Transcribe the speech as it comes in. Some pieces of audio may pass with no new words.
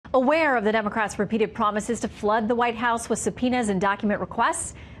Aware of the Democrats' repeated promises to flood the White House with subpoenas and document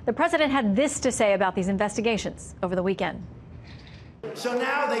requests, the president had this to say about these investigations over the weekend. So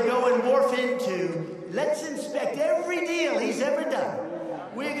now they go and morph into, let's inspect every deal he's ever done.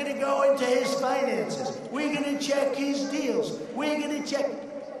 We're going to go into his finances. We're going to check his deals. We're going to check.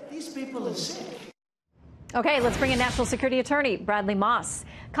 These people are sick. Okay, let's bring in National Security Attorney Bradley Moss,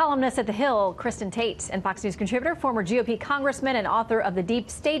 columnist at The Hill, Kristen Tate, and Fox News contributor, former GOP congressman and author of The Deep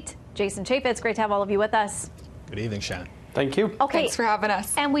State, Jason Schiff. It's great to have all of you with us. Good evening, Shannon. Thank you. Okay. Thanks for having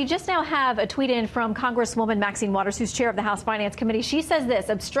us. And we just now have a tweet in from Congresswoman Maxine Waters, who's chair of the House Finance Committee. She says this: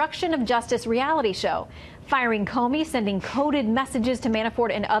 obstruction of justice reality show, firing Comey, sending coded messages to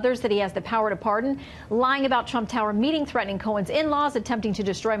Manafort and others that he has the power to pardon, lying about Trump Tower meeting, threatening Cohen's in-laws, attempting to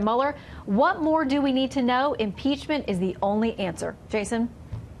destroy Mueller. What more do we need to know? Impeachment is the only answer. Jason?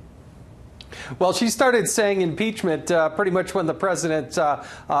 Well, she started saying impeachment pretty much when the president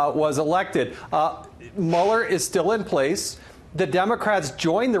was elected. Mueller is still in place. The Democrats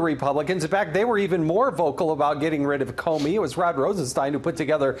joined the Republicans. In fact, they were even more vocal about getting rid of Comey. It was Rod Rosenstein who put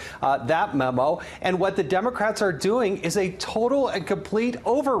together that memo. And what the Democrats are doing is a total and complete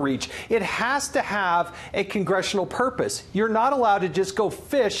overreach. It has to have a congressional purpose. You're not allowed to just go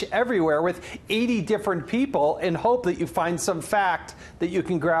fish everywhere with 80 different people and hope that you find some fact that you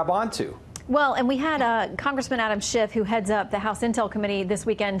can grab onto. Well, and we had Congressman Adam Schiff, who heads up the House Intel Committee this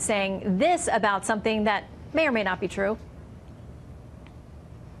weekend, saying this about something that may or may not be true.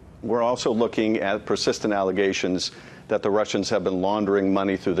 We're also looking at persistent allegations that the Russians have been laundering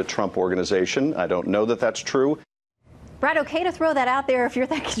money through the Trump organization. I don't know that that's true. Brad, okay to throw that out there if you're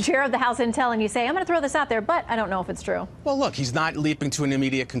the chair of the House Intel and you say, I'm going to throw this out there, but I don't know if it's true. Well, look, he's not leaping to an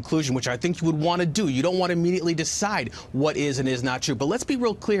immediate conclusion, which I think you would want to do. You don't want to immediately decide what is and is not true. But let's be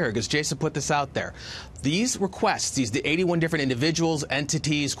real clear, because Jason put this out there. These requests, the 81 different individuals,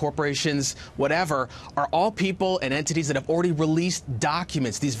 entities, corporations, whatever, are all people and entities that have already released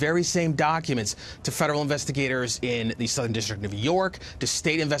documents, these very same documents, to federal investigators in the Southern District of New York, to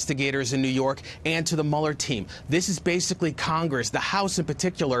state investigators in New York, and to the Mueller team. This is basically Congress, the House in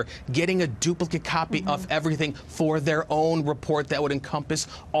particular, getting a duplicate copy of everything for their own report that would encompass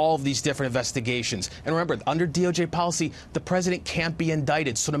all of these different investigations. And remember, under DOJ policy, the president can't be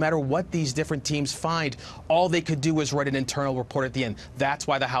indicted. So no matter what these different teams find, all they could do is write an internal report at the end. That's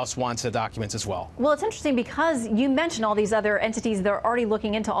why the House wants the documents as well. Well, it's interesting because you mentioned all these other entities that are already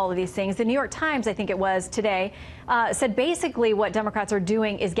looking into all of these things. The New York Times, I think it was today, said basically what Democrats are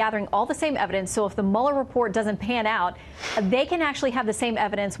doing is gathering all the same evidence. So if the Mueller report doesn't pan out, they can actually have the same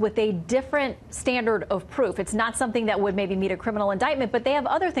evidence with a different standard of proof. It's not something that would maybe meet a criminal indictment, but they have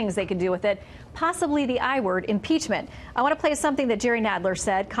other things they could do with it, possibly the I word, impeachment. I want to play something that Jerry Nadler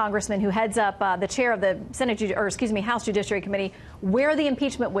said, congressman who heads up the chair of the House Judiciary Committee, where the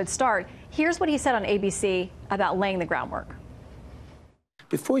impeachment would start. Here's what he said on ABC about laying the groundwork.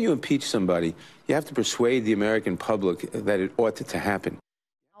 Before you impeach somebody, you have to persuade the American public that it ought to happen.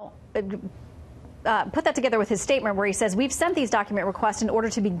 Put that together with his statement where he says, we've sent these document requests in order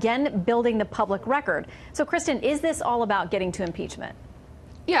to begin building the public record. So, Kristen, is this all about getting to impeachment?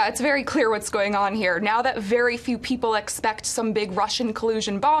 Yeah, it's very clear what's going on here. Now that very few people expect some big Russian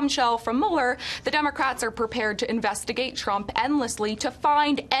collusion bombshell from Mueller, the Democrats are prepared to investigate Trump endlessly to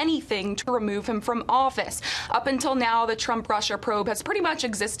find anything to remove him from office. Up until now, the Trump-Russia probe has pretty much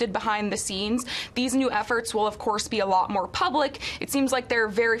existed behind the scenes. These new efforts will, of course, be a lot more public. It seems like there are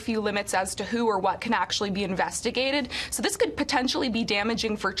very few limits as to who or what can actually be investigated. So this could potentially be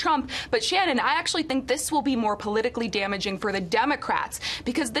damaging for Trump. But Shannon, I actually think this will be more politically damaging for the Democrats,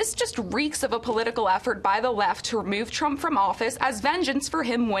 because this just reeks of a political effort by the left to remove Trump from office as vengeance for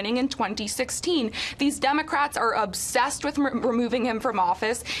him winning in 2016. These Democrats are obsessed with removing him from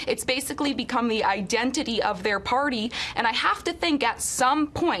office. It's basically become the identity of their party. And I have to think at some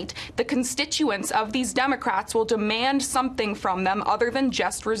point the constituents of these Democrats will demand something from them other than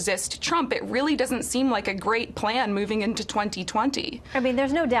just resist Trump. It really doesn't seem like a great plan moving into 2020. I mean,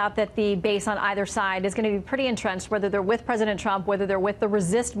 there's no doubt that the base on either side is going to be pretty entrenched, whether they're with President Trump, whether they're with the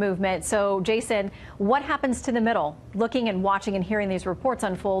resist movement. So, Jason, what happens to the middle, looking and watching and hearing these reports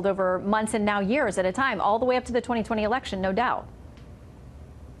unfold over months and now years at a time, all the way up to the 2020 election, no doubt?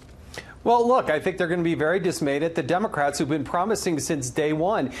 Well, look, I think they're going to be very dismayed at the Democrats who've been promising since day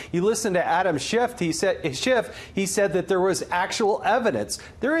one. You listen to Adam Schiff. He said that there was actual evidence.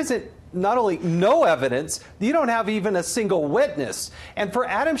 There isn't not only no evidence, you don't have even a single witness. And for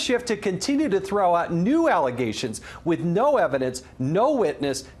Adam Schiff to continue to throw out new allegations with no evidence, no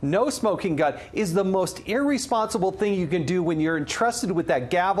witness, no smoking gun is the most irresponsible thing you can do when you're entrusted with that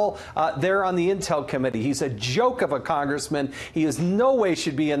gavel there on the Intel Committee. He's a joke of a congressman. He is no way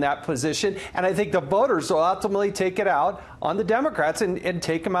should be in that position. And I think the voters will ultimately take it out on the Democrats and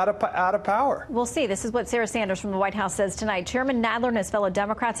take him out of power. We'll see. This is what Sarah Sanders from the White House says tonight. Chairman Nadler and his fellow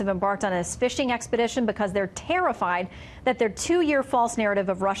Democrats have embarked on a fishing expedition because they're terrified that their 2-year false narrative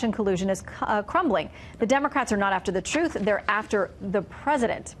of Russian collusion is crumbling. The Democrats are not after the truth. They're after the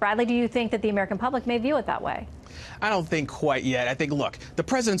president. Bradley, do you think that the American public may view it that way? I don't think quite yet. I think, look, the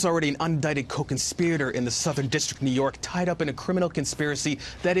president's already an indicted co-conspirator in the Southern District of New York, tied up in a criminal conspiracy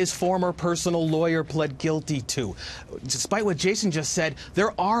that his former personal lawyer pled guilty to. Despite what Jason just said,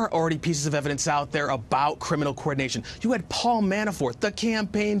 there are already pieces of evidence out there about criminal coordination. You had Paul Manafort, the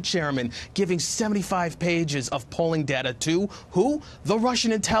campaign chairman, giving 75 pages of polling data to who? The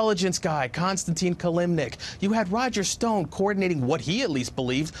Russian intelligence guy, Konstantin Kilimnik. You had Roger Stone coordinating what he at least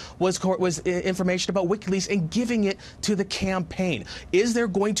believed was information about WikiLeaks and giving it to the campaign. Is there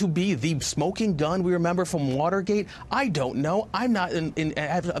going to be the smoking gun we remember from Watergate? I don't know. I'm not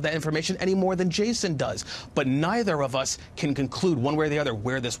have that information any more than Jason does. But neither of us can conclude one way or the other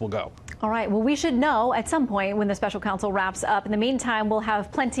where this will go. All right. Well, we should know at some point when the special counsel wraps up. In the meantime, we'll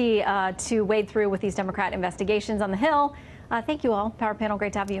have plenty to wade through with these Democrat investigations on the Hill. Thank you all. Power Panel,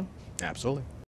 great to have you. Absolutely.